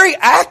are very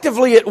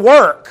actively at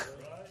work.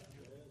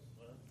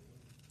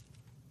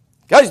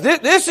 Guys,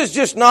 this is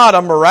just not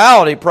a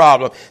morality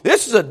problem.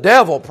 This is a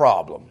devil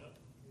problem.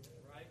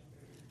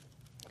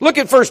 Look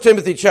at 1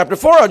 Timothy chapter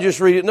 4. I'll just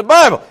read it in the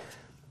Bible.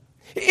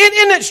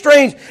 Isn't it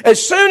strange?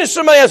 As soon as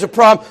somebody has a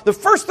problem, the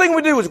first thing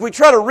we do is we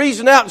try to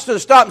reason out instead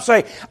of stop and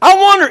say, I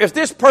wonder if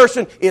this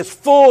person is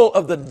full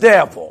of the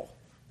devil.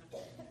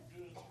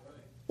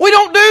 We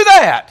don't do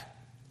that.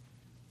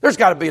 There's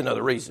got to be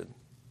another reason.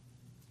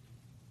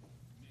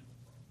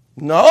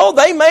 No,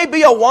 they may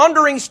be a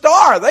wandering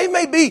star. They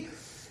may be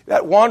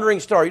that wandering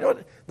star. You know,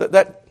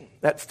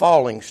 that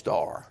falling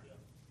star.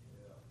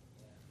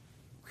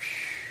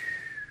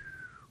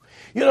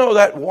 You know,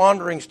 that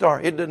wandering star,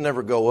 it doesn't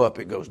ever go up,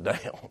 it goes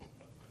down.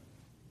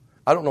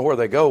 I don't know where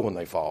they go when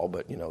they fall,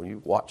 but, you know,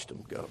 you watched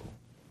them go.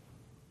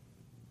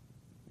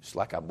 It's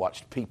like I've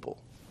watched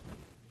people.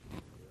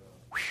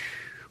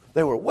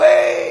 They were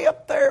way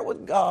up there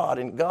with God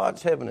in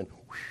God's heaven. And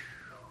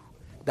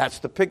that's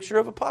the picture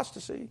of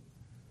apostasy.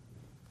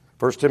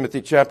 1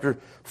 Timothy chapter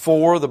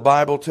 4, the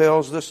Bible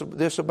tells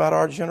this about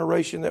our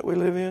generation that we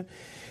live in.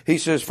 He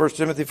says, 1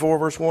 Timothy 4,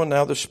 verse 1,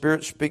 now the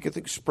Spirit speaketh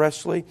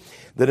expressly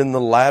that in the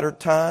latter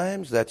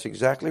times, that's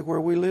exactly where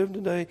we live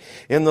today,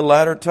 in the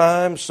latter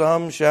times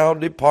some shall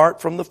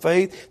depart from the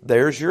faith.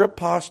 There's your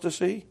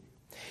apostasy.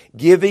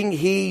 Giving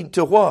heed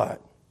to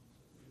what?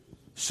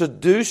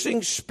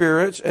 Seducing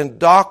spirits and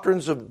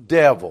doctrines of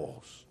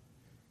devils.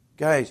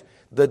 Guys,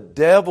 the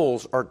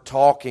devils are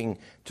talking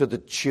to the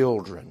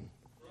children.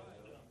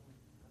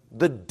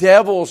 The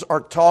devils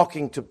are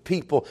talking to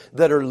people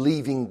that are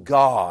leaving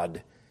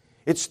God.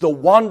 It's the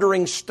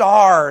wandering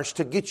stars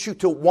to get you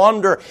to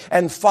wander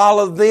and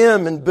follow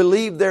them and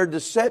believe their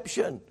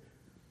deception.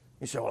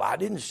 You say, well, I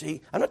didn't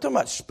see. I'm not talking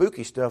about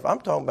spooky stuff.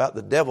 I'm talking about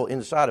the devil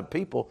inside of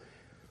people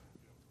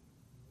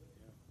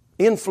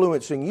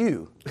influencing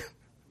you.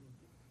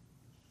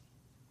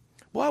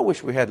 Well, I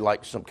wish we had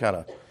like some kind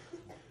of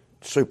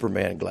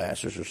Superman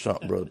glasses or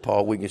something, Brother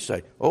Paul. We could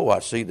say, oh, I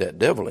see that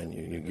devil in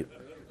you.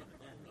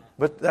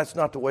 But that's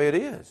not the way it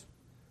is.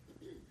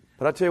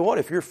 But I tell you what,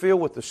 if you're filled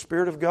with the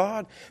Spirit of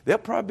God, there'll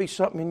probably be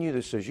something in you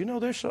that says, you know,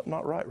 there's something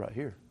not right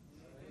here.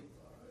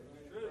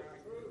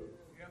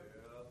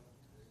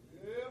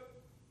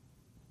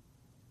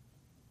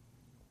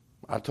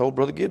 I told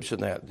Brother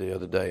Gibson that the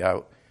other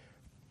day.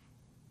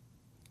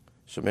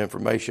 Some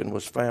information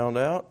was found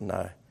out, and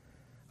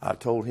I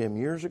told him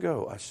years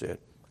ago, I said,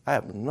 I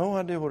have no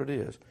idea what it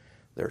is.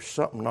 There's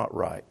something not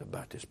right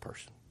about this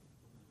person.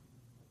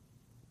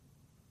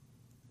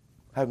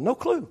 I have no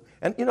clue.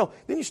 And, you know,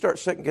 then you start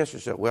second guessing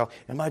yourself. Well,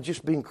 am I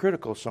just being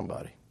critical of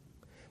somebody?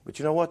 But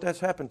you know what?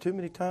 That's happened too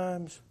many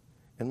times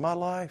in my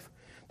life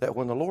that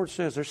when the Lord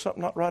says there's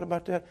something not right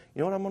about that, you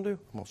know what I'm going to do?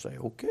 I'm going to say,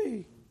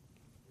 okay.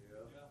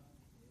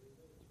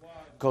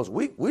 Because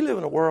we live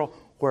in a world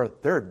where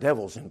there are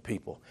devils in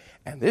people.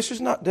 And this is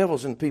not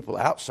devils in people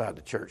outside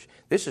the church.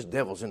 This is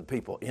devils in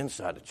people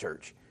inside the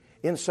church.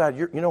 Inside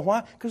you know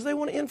why? Because they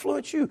want to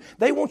influence you.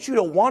 They want you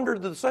to wander to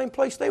the same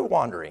place they're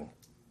wandering.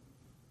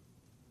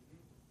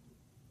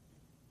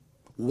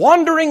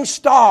 Wandering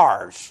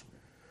stars.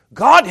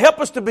 God help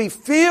us to be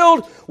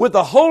filled with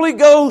the Holy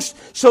Ghost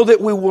so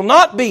that we will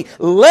not be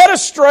led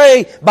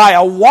astray by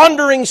a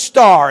wandering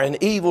star, an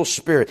evil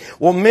spirit.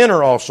 Well, men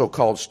are also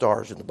called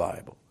stars in the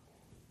Bible.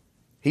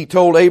 He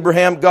told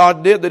Abraham,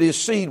 God did, that his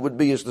seed would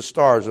be as the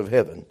stars of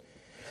heaven.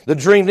 The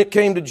dream that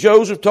came to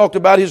Joseph talked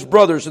about his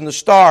brothers and the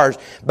stars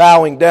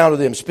bowing down to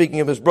them,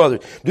 speaking of his brothers.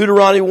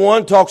 Deuteronomy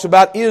 1 talks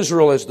about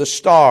Israel as the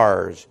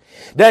stars.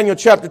 Daniel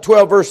chapter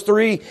 12 verse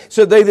 3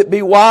 said, they that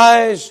be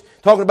wise,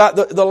 talking about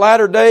the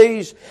latter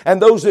days,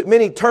 and those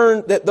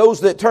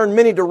that turn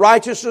many to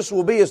righteousness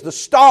will be as the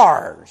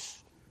stars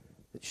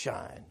that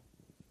shine.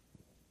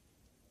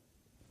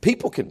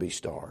 People can be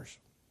stars.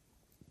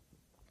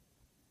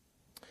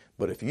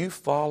 But if you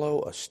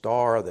follow a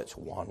star that's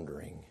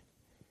wandering,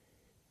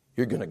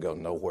 you're going to go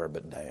nowhere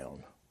but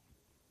down.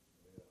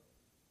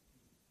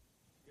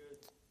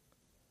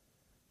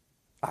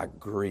 I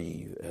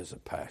grieve as a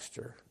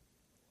pastor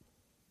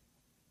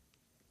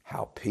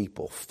how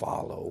people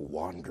follow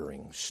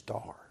wandering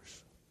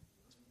stars.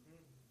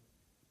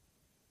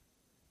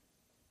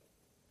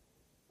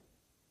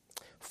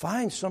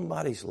 Find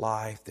somebody's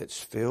life that's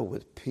filled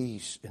with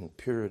peace and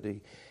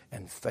purity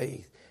and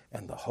faith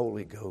and the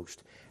Holy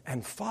Ghost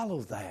and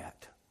follow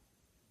that.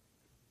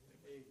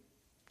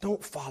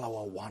 Don't follow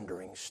a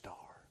wandering star.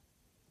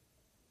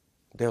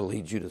 They'll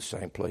lead you to the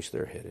same place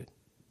they're headed.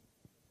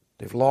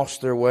 They've lost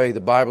their way. The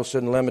Bible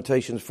said in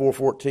Lamentations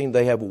 4:14,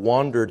 they have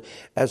wandered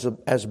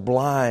as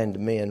blind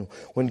men.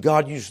 When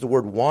God uses the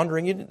word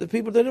wandering, the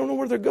people, they don't know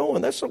where they're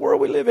going. That's the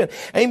world we live in.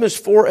 Amos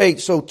 4:8,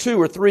 so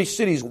 2 or 3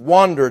 cities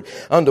wandered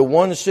unto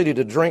one city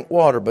to drink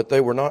water, but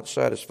they were not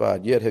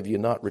satisfied. Yet have you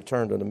not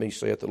returned unto me,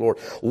 saith the Lord.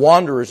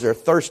 Wanderers, they're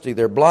thirsty,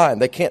 they're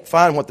blind. They can't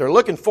find what they're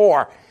looking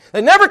for.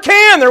 They never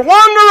can. They're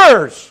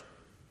wanderers.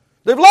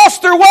 They've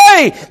lost their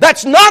way.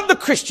 That's not the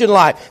Christian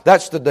life.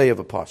 That's the day of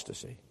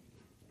apostasy.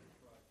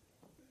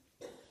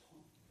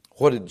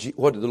 What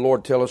did the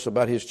Lord tell us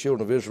about His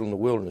children of Israel in the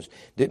wilderness?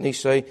 Didn't He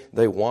say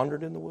they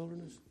wandered in the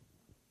wilderness?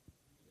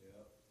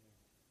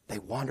 They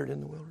wandered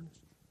in the wilderness.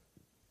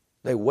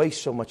 They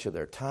waste so much of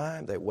their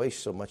time. They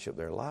waste so much of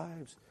their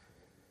lives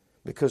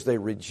because they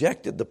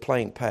rejected the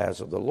plain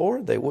paths of the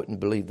Lord. They wouldn't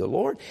believe the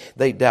Lord.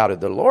 They doubted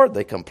the Lord.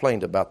 They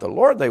complained about the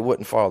Lord. They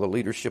wouldn't follow the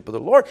leadership of the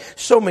Lord.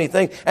 So many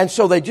things. And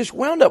so they just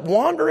wound up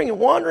wandering and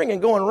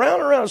going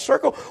round and around in a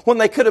circle when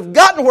they could have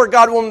gotten where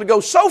God wanted them to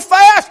go so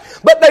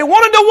fast, but they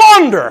wanted to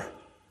wander.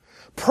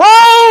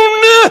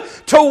 Prone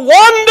to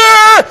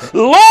wander,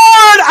 Lord,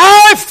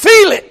 I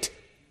feel it.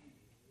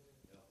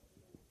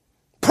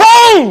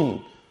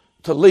 Prone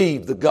to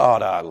leave the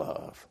God I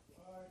love.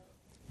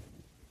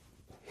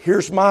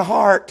 Here's my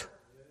heart.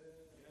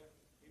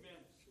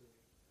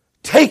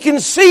 Take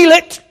and seal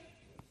it.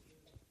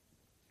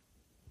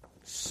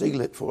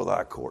 Seal it for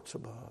thy courts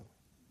above.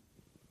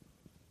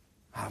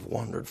 I've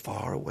wandered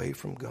far away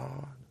from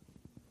God.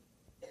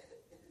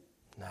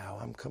 Now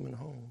I'm coming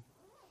home.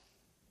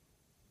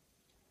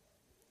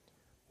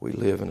 We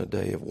live in a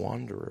day of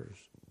wanderers.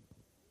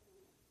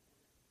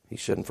 He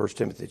said in 1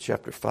 Timothy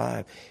chapter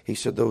 5, he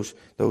said those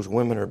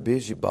women are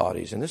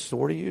busybodies. And this is the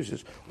word he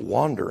uses,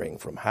 wandering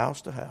from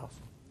house to house.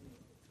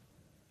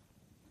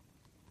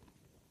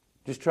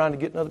 Just trying to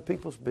get in other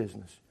people's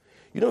business.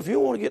 You know, if you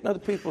want to get in other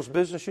people's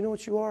business, you know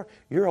what you are?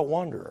 You're a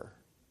wanderer.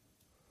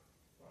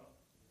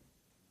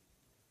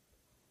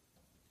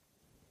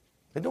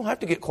 They don't have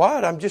to get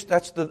quiet.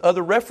 That's the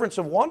other reference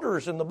of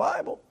wanderers in the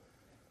Bible.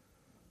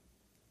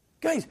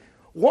 Guys,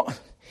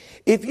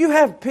 if you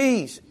have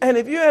peace and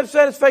if you have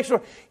satisfaction,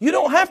 you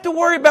don't have to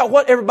worry about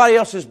what everybody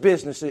else's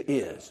business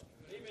is.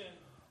 Amen.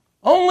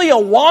 Only a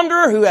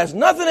wanderer who has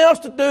nothing else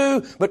to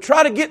do but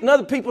try to get in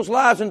other people's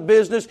lives and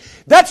business,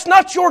 that's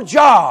not your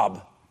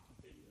job.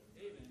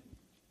 Amen.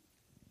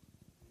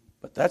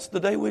 But that's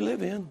the day we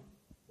live in.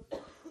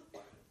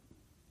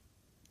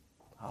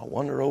 I'll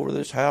wander over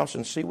this house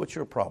and see what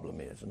your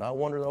problem is. And I'll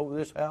wander over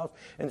this house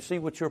and see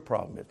what your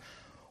problem is.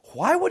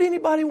 Why would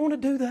anybody want to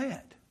do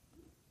that?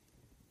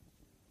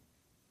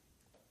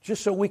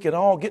 Just so we can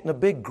all get in a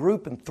big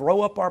group and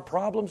throw up our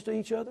problems to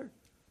each other?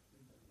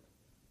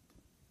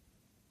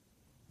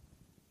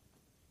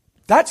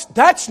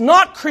 That's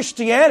not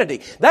Christianity.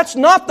 That's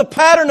not the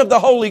pattern of the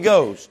Holy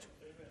Ghost.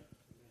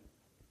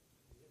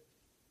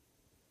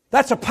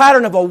 That's a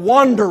pattern of a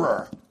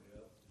wanderer.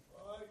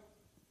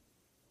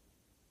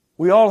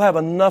 We all have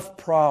enough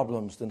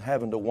problems than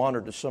having to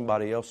wander to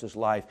somebody else's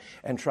life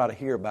and try to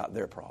hear about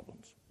their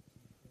problems.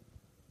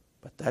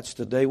 But that's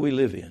the day we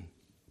live in.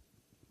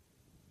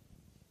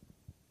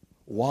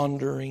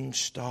 Wandering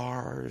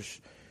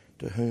stars,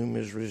 to whom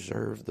is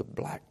reserved the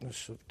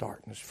blackness of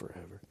darkness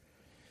forever.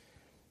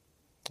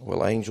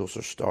 Well, angels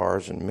are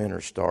stars and men are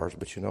stars,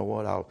 but you know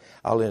what?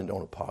 I'll end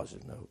on a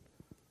positive note.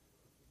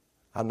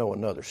 I know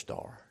another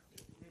star.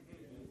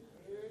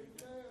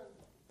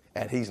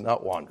 And he's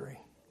not wandering.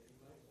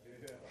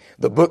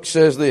 The book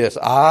says this,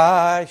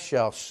 I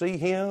shall see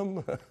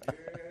him,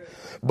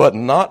 but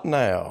not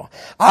now.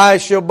 I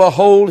shall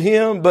behold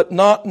him, but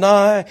not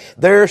nigh.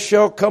 There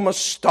shall come a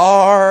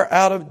star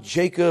out of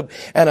Jacob,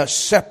 and a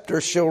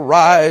scepter shall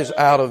rise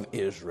out of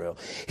Israel.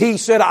 He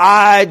said,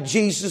 I,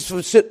 Jesus,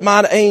 will send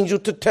mine angel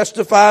to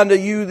testify unto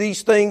you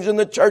these things in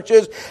the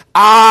churches.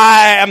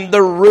 I am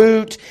the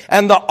root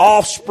and the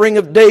offspring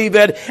of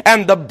David,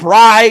 and the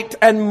bright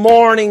and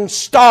morning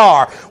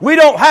star. We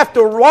don't have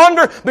to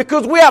wander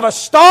because we have a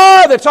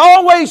star that's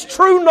always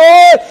true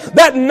north,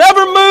 that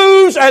never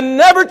moves and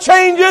never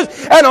changes.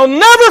 And it'll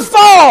never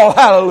fall.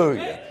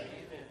 Hallelujah.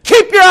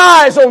 Keep your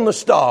eyes on the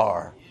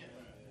star.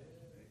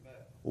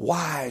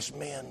 Wise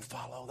men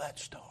follow that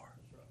star.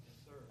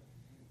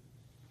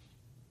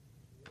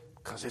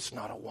 Because it's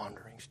not a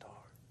wandering star.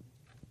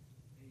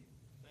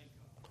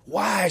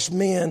 Wise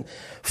men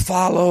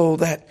follow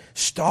that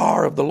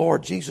star of the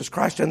Lord Jesus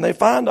Christ, and they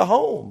find a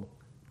home.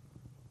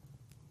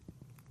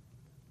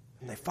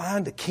 And they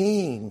find a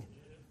king.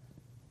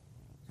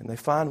 And they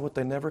find what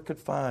they never could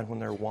find when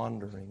they're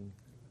wandering.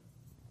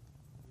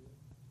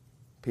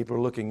 People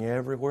are looking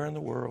everywhere in the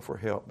world for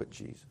help but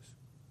Jesus.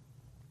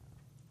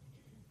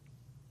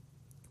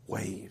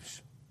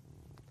 Waves.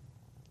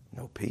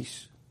 No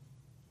peace.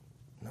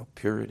 No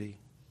purity.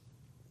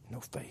 No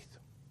faith.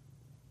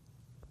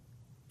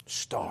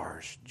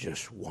 Stars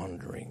just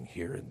wandering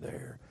here and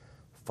there,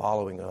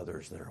 following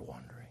others that are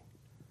wandering.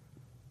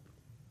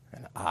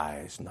 And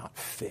eyes not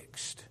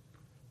fixed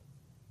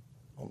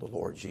on the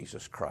Lord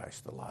Jesus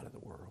Christ, the light of the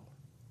world.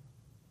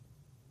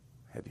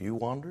 Have you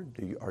wandered?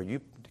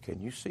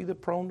 Can you see the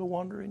prone to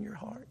wander in your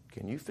heart?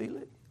 Can you feel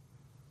it?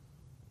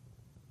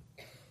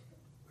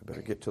 We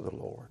better get to the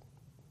Lord.